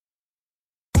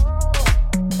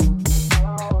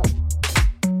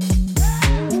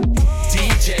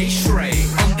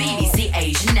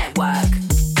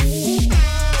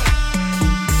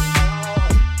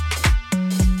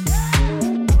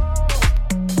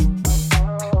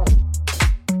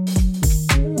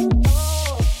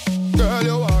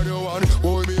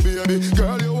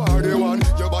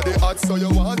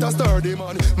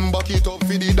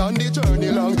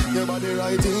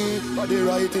body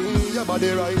writing, your body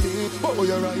writing. Oh,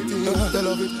 you're writing. They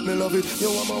love it, me love it. You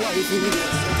want my wifey?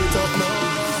 Set it up now.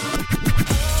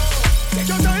 Take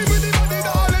your time with the body,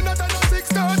 darling. Not at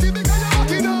 6:30 because you're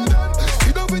walking on done.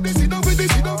 Sit down with the, sit down with the,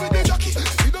 sit down with the jockey.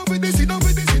 Sit down with the, sit down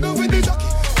with the, sit down with the jockey.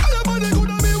 Your body good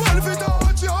on me, one fit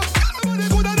touch you. Your body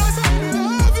good on us, I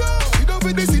love you. Sit down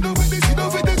with the, sit down with the, sit down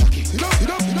with the jockey. Sit down, sit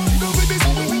down, sit down, sit down with the,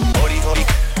 sit down with the. Hori hori,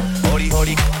 hori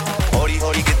hori, hori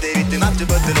hori ke teri te nach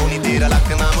badloni tera lakh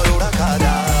naam roda kha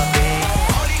jaave.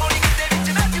 Hori hori ke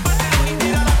teri nach badloni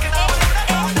tera lakh naam roda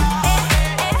kha jaave.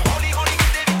 Hori hori ke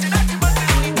teri nach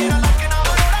badloni tera lakh naam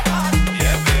roda kha jaave.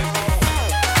 Yeah baby.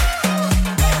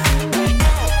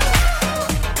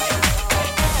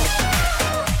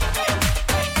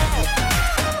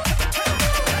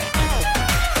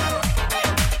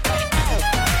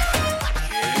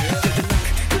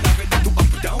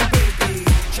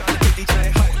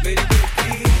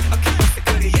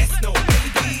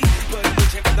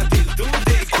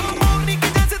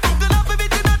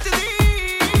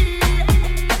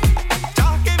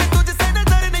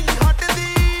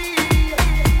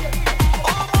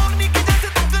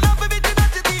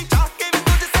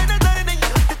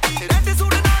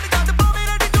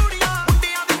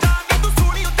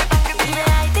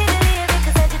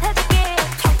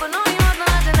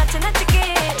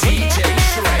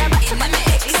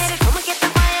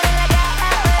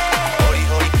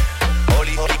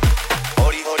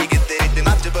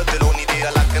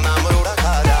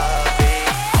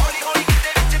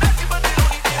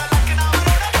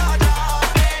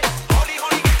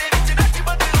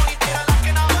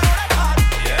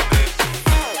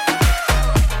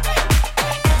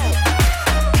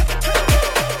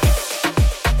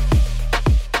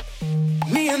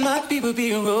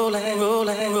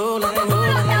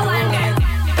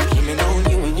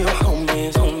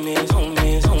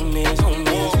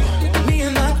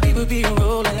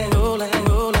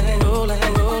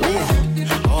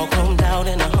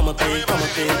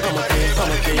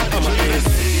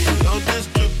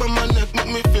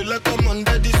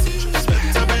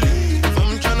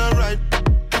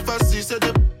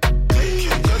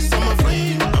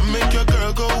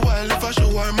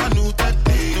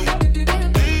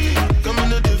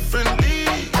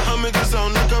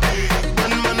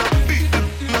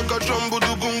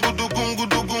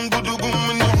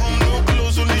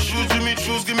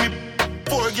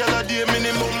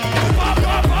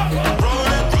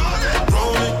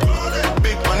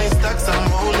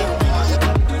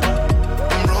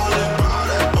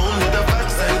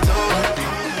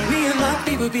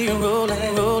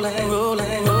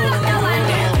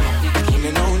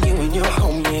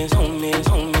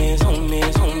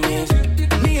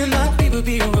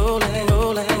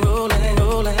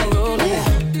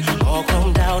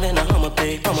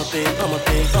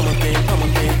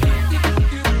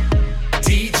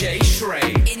 DJ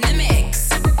SHRAII in the mix.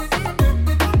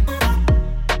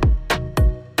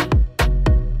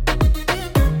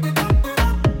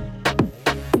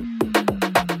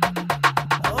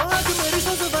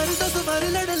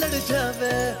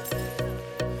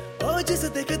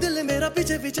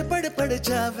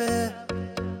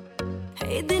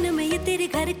 दिन में ये तेरे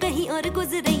घर कहीं और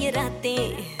गुजरे ये रातें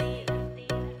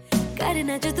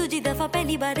करना जो तुझी दफा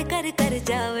पहली बार कर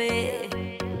जावे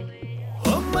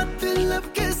हो मतलब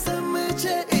के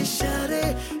समझे इशारे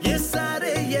ये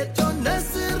सारे ये तो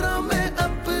नजरों में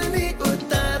अपनी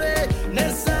उतारे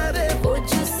नजारे वो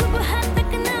जो सुबह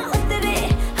तक ना उतरे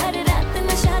हर रात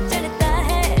नशा चढ़ता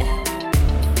है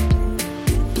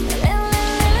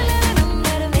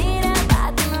मेरा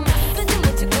बात ना मत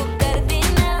मुझको कर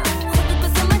देना खुद को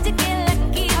समझ के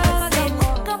लकी से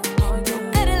कब तो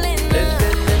कर लेना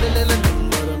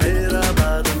मेरा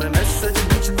बात में मैसेज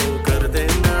मुझको कर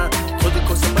देना खुद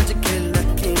को समझ के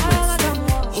लकी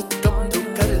हुक्म तो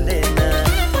कर लेना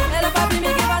Elle a pas pu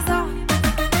mais qu'est pas ça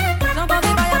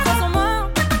j'entendais pas y'a pas son moi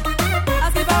à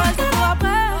ses paroles c'est pour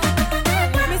après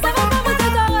mais ça va pas vous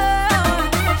déterrer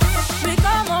mais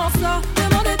comment ça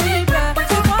demande tes peurs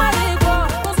tu croyais quoi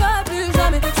qu'on serait plus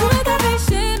jamais je voulais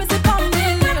t'afficher mais c'est pas mon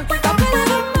délire d'après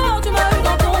les rumeurs tu m'as eu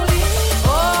dans ton lit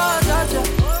oh dja dja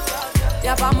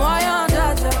y'a pas moyen dja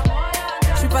dja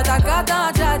j'suis pas ta cata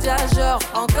dja dja genre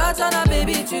en katana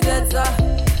baby tu t'aides ça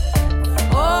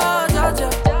oh dja dja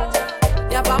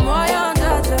y'a pas moyen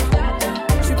dja dja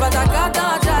j'suis pas ta cata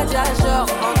dja dja genre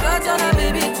en katana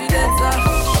baby tu t'aides ça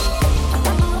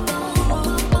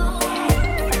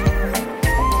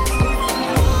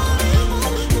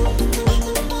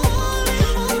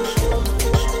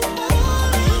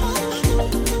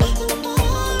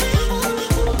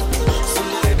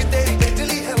भी तेरी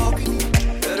बिजली है walking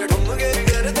तेरे ढूंढ के भी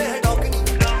करते हैं टॉकिंग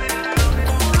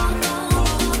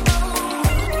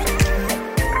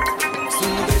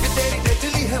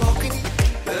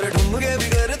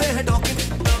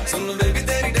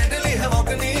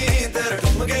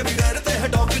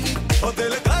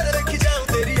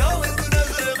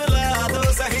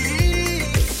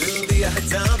है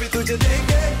जहाँ भी तुझे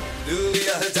देंगे, दिल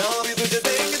दिया है जहाँ भी तुझे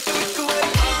देंगे, तू एक बारी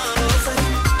मानो सही,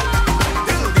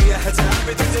 दिल दिया है जहाँ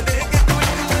भी तुझे देंगे, तू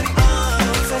एक बारी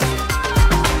मानो सही,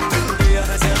 दिल दिया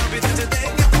है जहाँ भी तुझे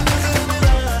देंगे, तू नजर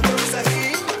मिला दो सही,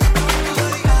 तू एक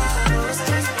बारी मानो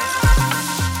सही।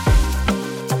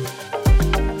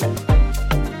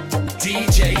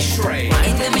 DJ SHRAII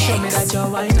in the mix. Show me that you're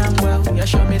wine and well. You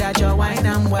show me that you're wine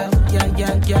and well. Yeah,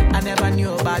 yeah, yeah. I never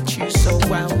knew about you so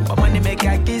well. But money make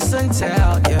I kiss and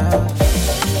tell, yeah.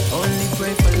 Only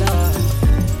pray for love,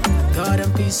 God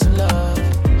and peace and love.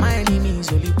 My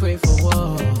enemies only pray for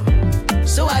war.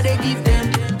 So I they give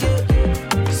them, yeah.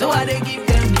 So I they give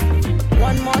them.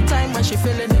 One more time and she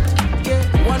feeling it, yeah.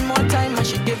 One more time and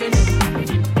she giving it.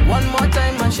 One more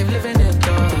time and she living it,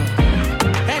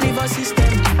 Any of our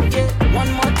system, yeah.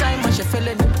 One more time and she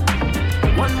feeling it.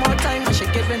 One more time and she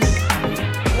giving it.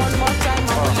 One more time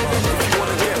and we living it.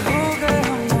 हो गए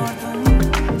हम और तुम,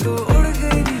 तो उड़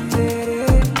गई नींद तेरे,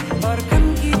 और कन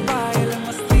की पायल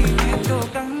मस्ती में तो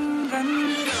कंगन।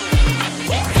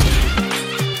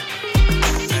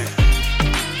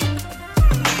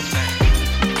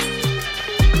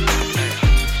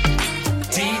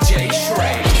 DJ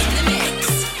SHRAII in the mix.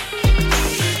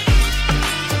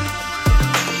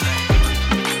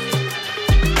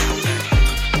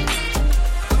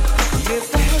 ये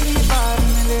पहली बार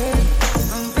मिले,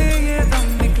 तुम पे ये दम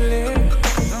निकले,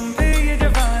 तुम पे ये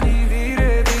जवानी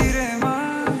धीरे धीरे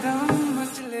मांगम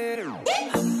मचले।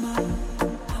 हम्मा, हम्मा,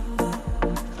 हम्मा,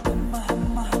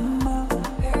 हम्मा, हम्मा,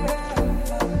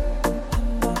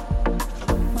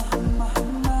 हम्मा,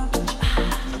 हम्मा,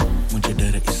 मुझे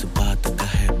डर इस बात का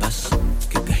है बस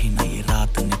कि कहीं ना ये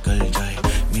रात निकल जाए,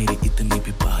 मेरी इतनी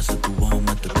भी पास दुआ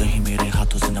मत कहीं मेरे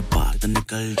हाथों से न बात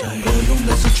निकल जाए।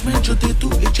 बोलूंगा सच में जो दे तू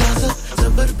इजाजत,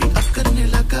 जबर भी अब करने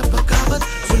लगा बगावत,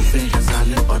 जुल्फे हैं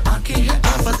जालिम और आंखें हैं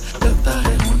आफत, लगता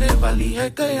है होने वाली है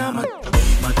कयामत।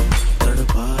 मत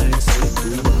तड़पा ऐसे तू,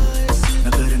 न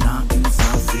करना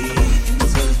इंसाफी,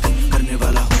 गलती करने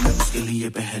वाला हूँ मैं, उसके लिए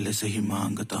पहले से ही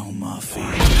मांगता हूँ माफी।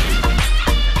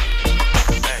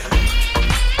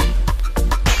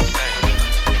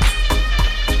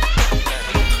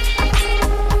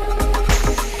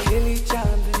 खिली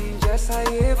चांदनी जैसा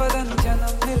ये बदन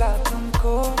जन्म मिला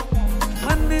तुमको,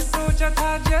 मन ने सोचा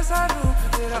था जैसा रूप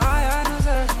तेरा आया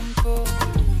नजर हमको।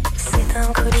 सितम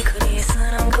खुरी खुरी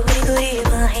सनम खुरी खुरी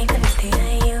बाहें करते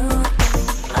आयो,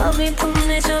 अभी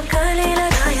तुमने जो गले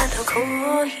लगाया तो खो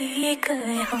ही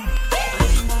गए हम।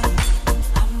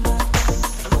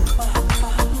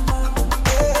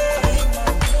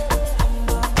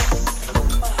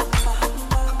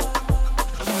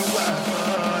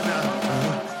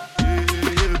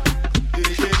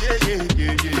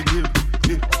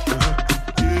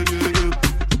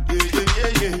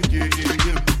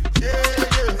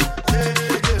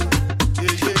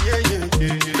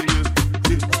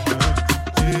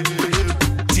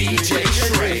 DJ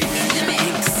SHRAII in the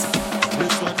mix.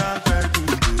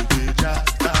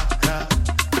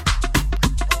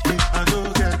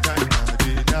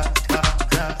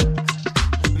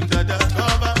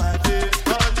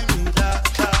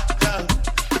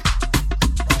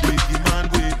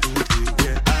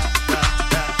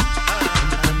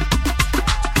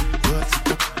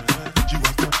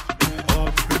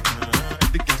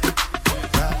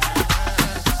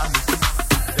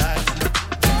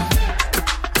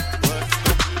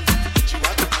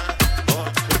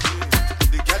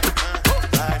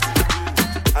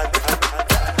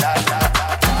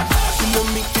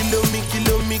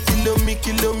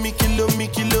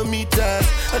 Kilometers.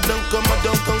 I don't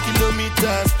come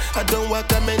kilometers. I don't walk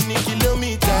that many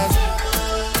kilometers.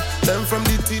 Learn from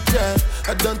the teacher.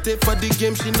 I don't take for the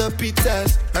game, she no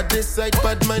pitas. I decide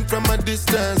bad mind from a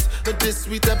distance. But this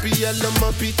sweet happy yellow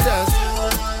my pitas.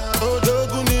 Oh,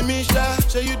 Doguni Misha,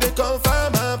 show you the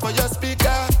confirm for your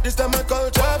speaker. This time I call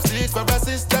chopsticks for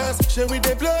assistance. Show we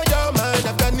they blow your mind,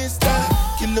 Afghanistan.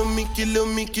 Kilometers.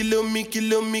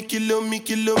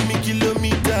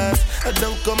 I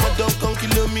don't come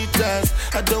kilometers.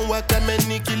 I don't walk that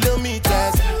many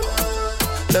kilometers.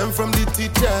 Learn from the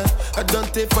teacher. I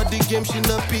don't take for the game, she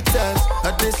no pitas.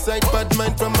 I decide bad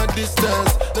mind from a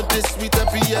distance. Not this sweet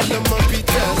happy yellow my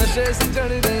pitas. नशे से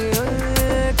चढ़ गई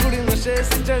ओए कुड़ी, नशे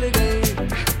से चढ़ गई,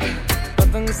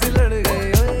 पतंग से लड़ गई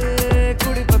ओए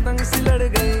कुड़ी, पतंग से लड़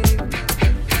गई।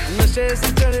 नशे से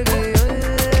चढ़ गई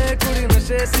ओए कुड़ी,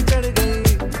 नशे से चढ़ गई,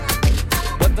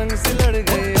 पतंग से लड़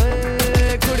गई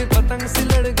ओए कुड़ी, पतंग से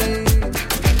लड़ गई।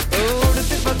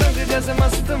 उड़ती पतंग जैसे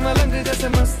मस्त मलंग जैसे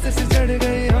मस्त से चढ़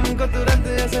गई, हमको तुरंत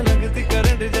ऐसे लगती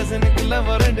करंट जैसे निकला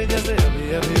वारंट जैसे अभी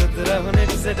अभी उतरा होने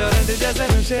से टोरेंट जैसे।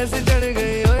 नशे से चढ़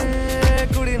गई ओए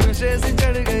कुड़ी, नशे से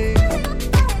चढ़ गई।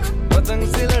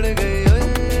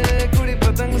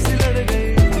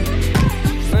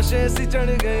 चढ़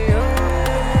गई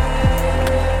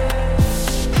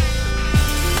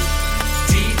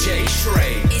DJ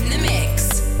SHRAII in the mix.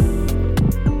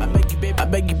 I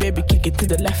beg you, baby, kick it to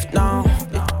the left now.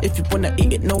 If you wanna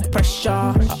eat it, no pressure.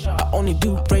 I only do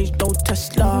range, no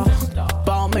Tesla.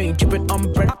 Balmain, drippin'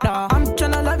 umbrella. I'm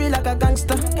tryna love you like a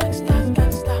gangster.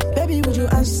 Baby, would you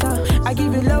answer? I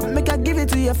give you love, make I give it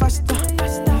to you faster.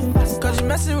 Cause you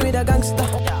messing with a gangster.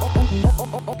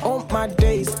 All my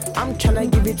days, I'm tryna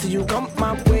give it to you, come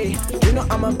my way. You know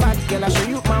I'm a bad girl, I show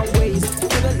you my ways. To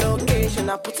the location,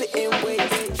 I put it in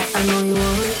ways. I know you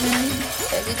want me.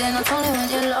 Every day not only when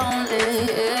you're lonely,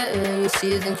 yeah. You see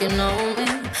you think you know me,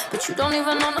 but you don't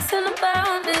even know nothing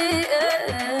about me,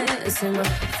 yeah. You see my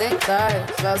thick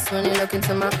thighs, lost when you look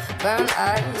into my brown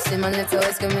eyes. You see my lips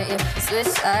always can make you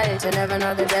switch sides. You never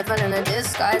know the devil in a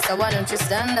disguise, so why don't you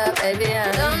stand up, baby,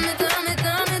 and tell me, do you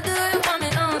want me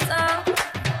on top?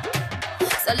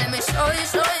 So let me show you,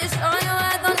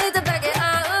 I don't need to back it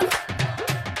up.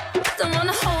 Don't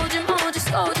wanna hold you more, just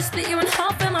go, just split you in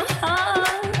half in my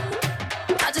heart.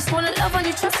 I just wanna love on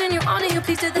you, trust in you, honor you,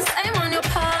 please do the same on your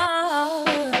part.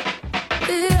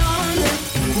 Be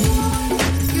honest,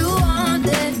 you want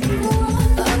it.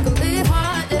 I can be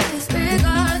heartless,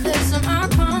 regardless of my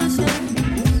conscience.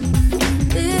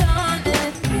 Be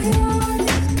honest,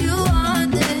 you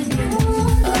want it.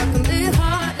 I can be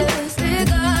heartless,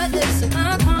 regardless of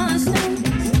my conscience.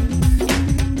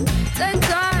 Take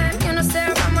time, you know,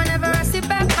 stare around whenever I see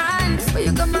bad minds. Before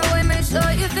you come my way, make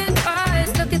sure you think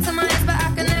twice. Look into my eyes, but I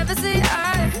can never see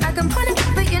eyes. I can point it,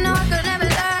 but you know I could never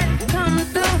lie. Come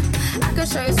through, I can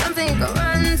show you something you can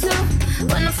run to.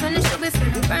 When I'm finished, you'll be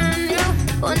feeling brand new.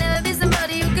 Will never be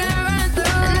somebody you can run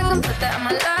through. And I can put that in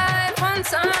my life one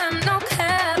time, no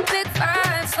cap, big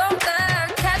five, so that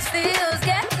catch feels,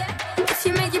 yeah. If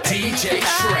you make it DJ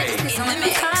SHRAII in the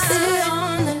mix.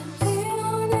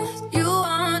 You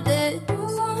want it.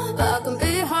 I can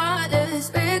be heartless,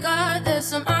 regardless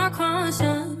of my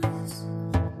conscience.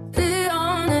 Be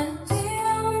honest,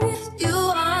 you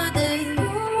want it.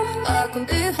 I can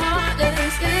be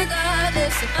heartless,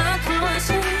 regardless of my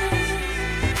conscience.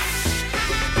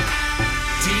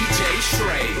 DJ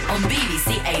SHRAII On BBC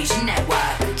Asian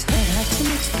Network.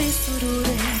 मुझ पे सुरूर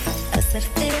है, असर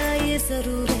तेरा ये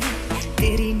जरूर है,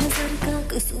 तेरी नजर का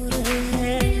कसूर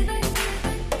है।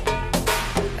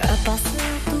 पास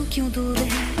तू क्यों दूर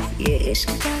है, ये इश्क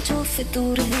का जो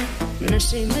फितूर है,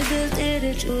 नशे में दिल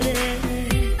तेरे चूर है।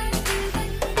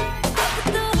 अब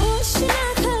तो होश ना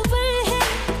खबर है,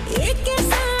 ये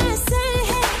कैसा असर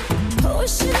है,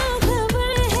 होश ना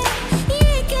खबर है,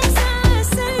 ये कैसा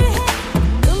असर है,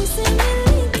 तुमसे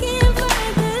मिलने के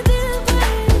बाद दिल भर,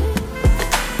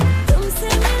 तुमसे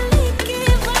मिलने के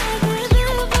बाद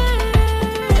दिल भर।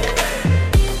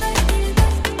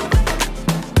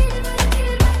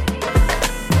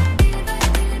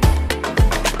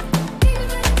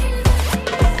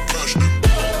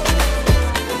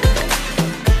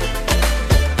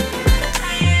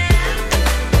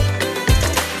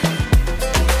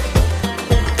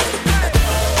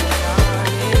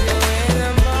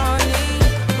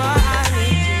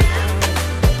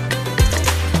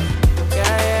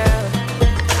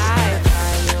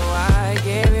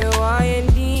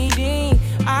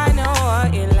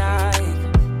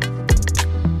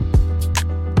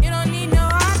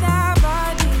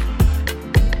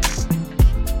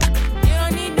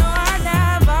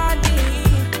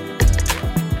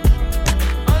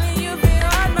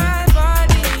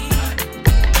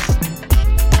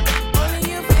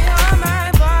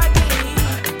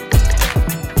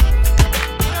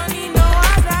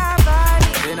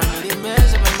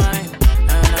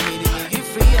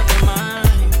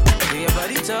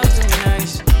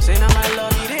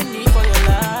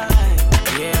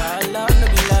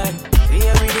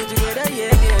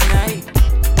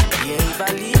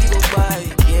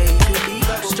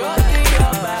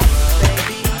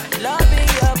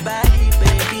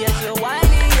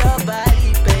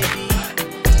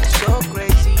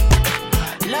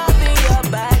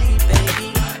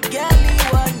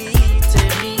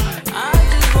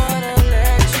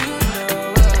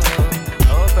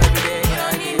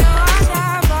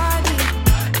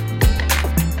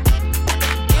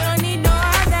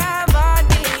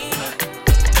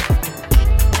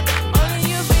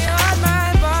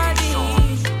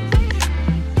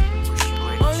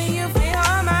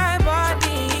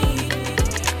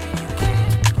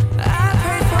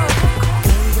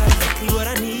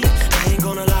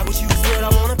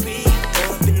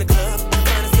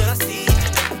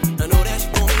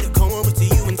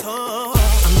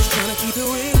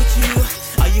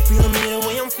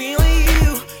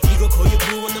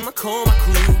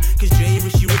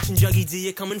 जगी जी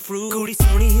coming through कुड़ी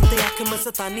सोनी ते अख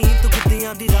मस्तानी तू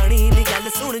गुद्दियां दी रानी नी गल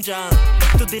सुन जा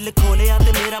तू दिल खोलिया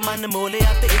ते मेरा मन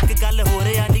मोलिया ते एक गल हो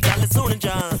रिया नी गल सुन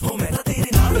जा ओ मैं तां तेरे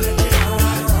नाल नचना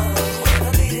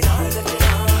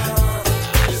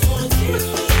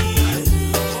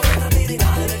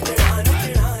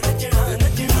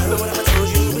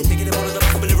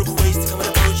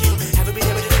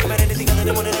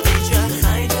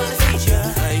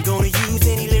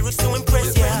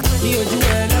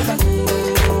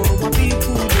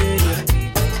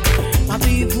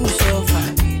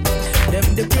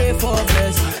They pray for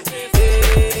blessing.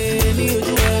 Hey, me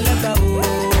you well like that.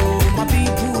 My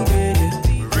people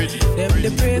them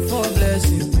they pray for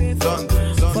blessing,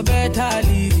 for better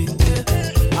living.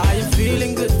 Are you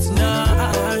feeling good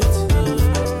tonight?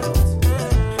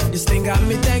 This thing got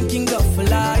me thanking God for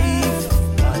life.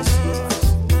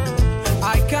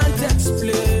 I can't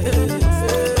explain.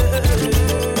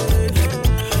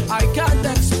 I can't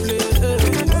explain.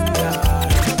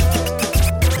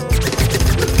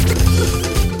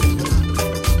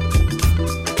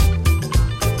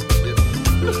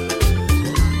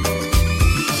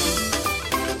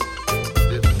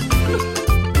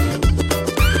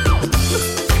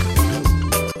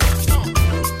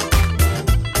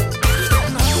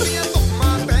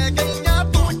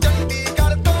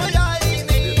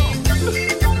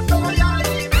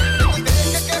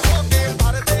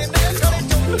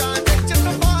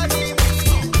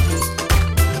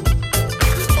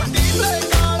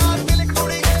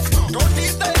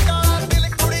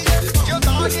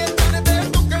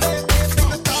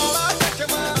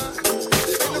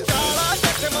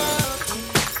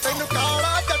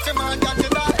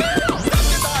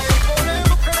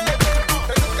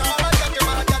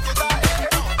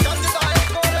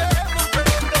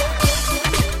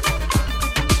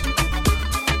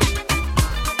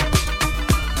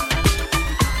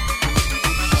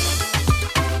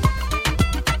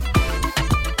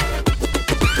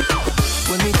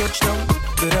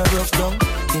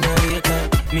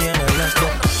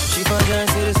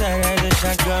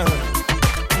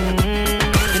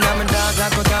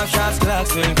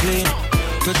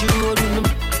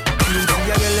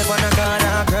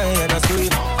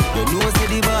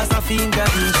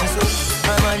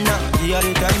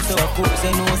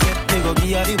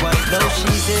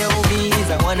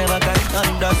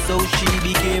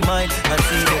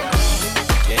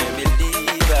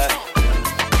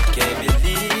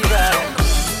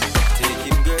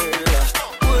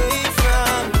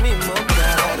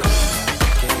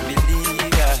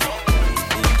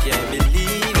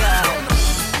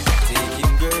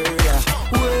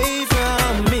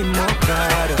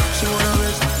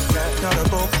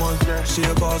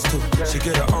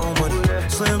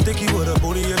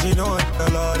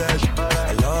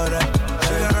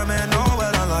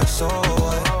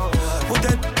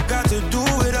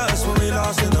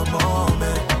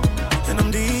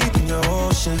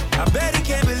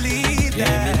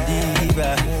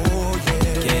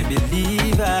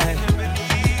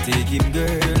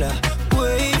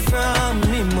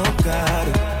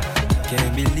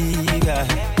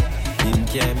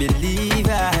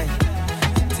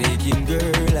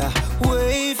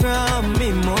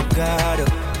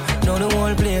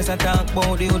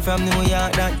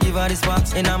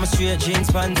 And I'm a straight jeans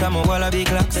pants, I'm a wallaby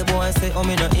clocks. The boy say, oh,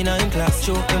 me not in him class.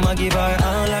 Show him I give her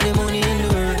all of the money in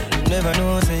the world. Never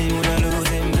know, say you not lose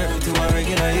him, girl, to a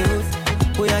regular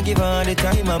youth. Boy, I give her the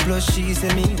time, and plus she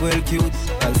say me well cute.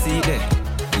 I'll see that.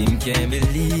 Him can't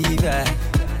believe I,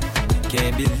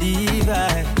 can't believe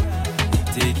I.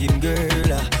 Take him,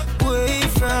 girl, away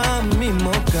from me,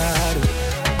 my God.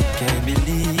 Can't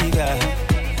believe I,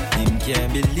 him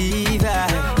can't believe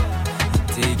I.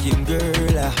 Take him,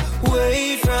 girl,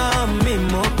 away from me,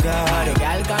 my God. The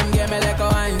girl come give me like a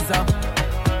wine, so.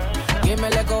 Give me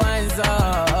like a wine, so.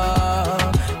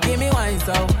 Give me wine,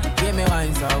 so. Give me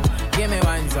wine, so. Give me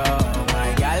wine, so.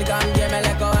 My girl come give me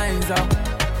like a wine, so.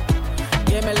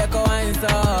 Give me like a wine,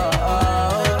 so.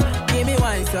 Give me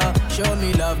wine, so. Show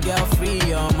me love, girl, free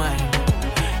your mind.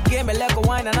 Give me like a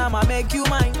wine and I'ma make you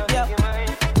mine, yeah.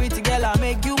 Pretty girl, I'll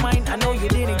make you mine. I know you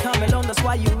didn't come alone, that's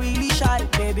why you really shy.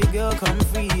 Baby girl, come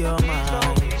free your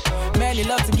mind. Many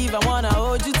love to give, I wanna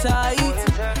hold you tight.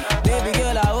 Baby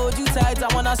girl, I hold you tight.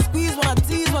 I wanna squeeze, wanna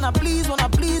tease, wanna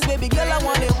please. Baby girl, I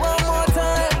want it one more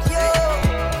time, yo.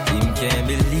 Him can't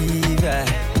believe I,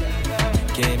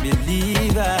 can't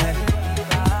believe I.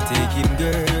 Take him,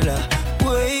 girl,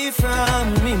 away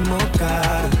from me, my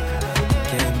God.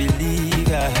 Can't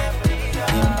believe I,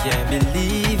 him can't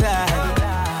believe I.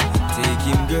 Take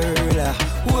him, girl,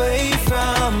 away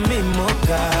from me, my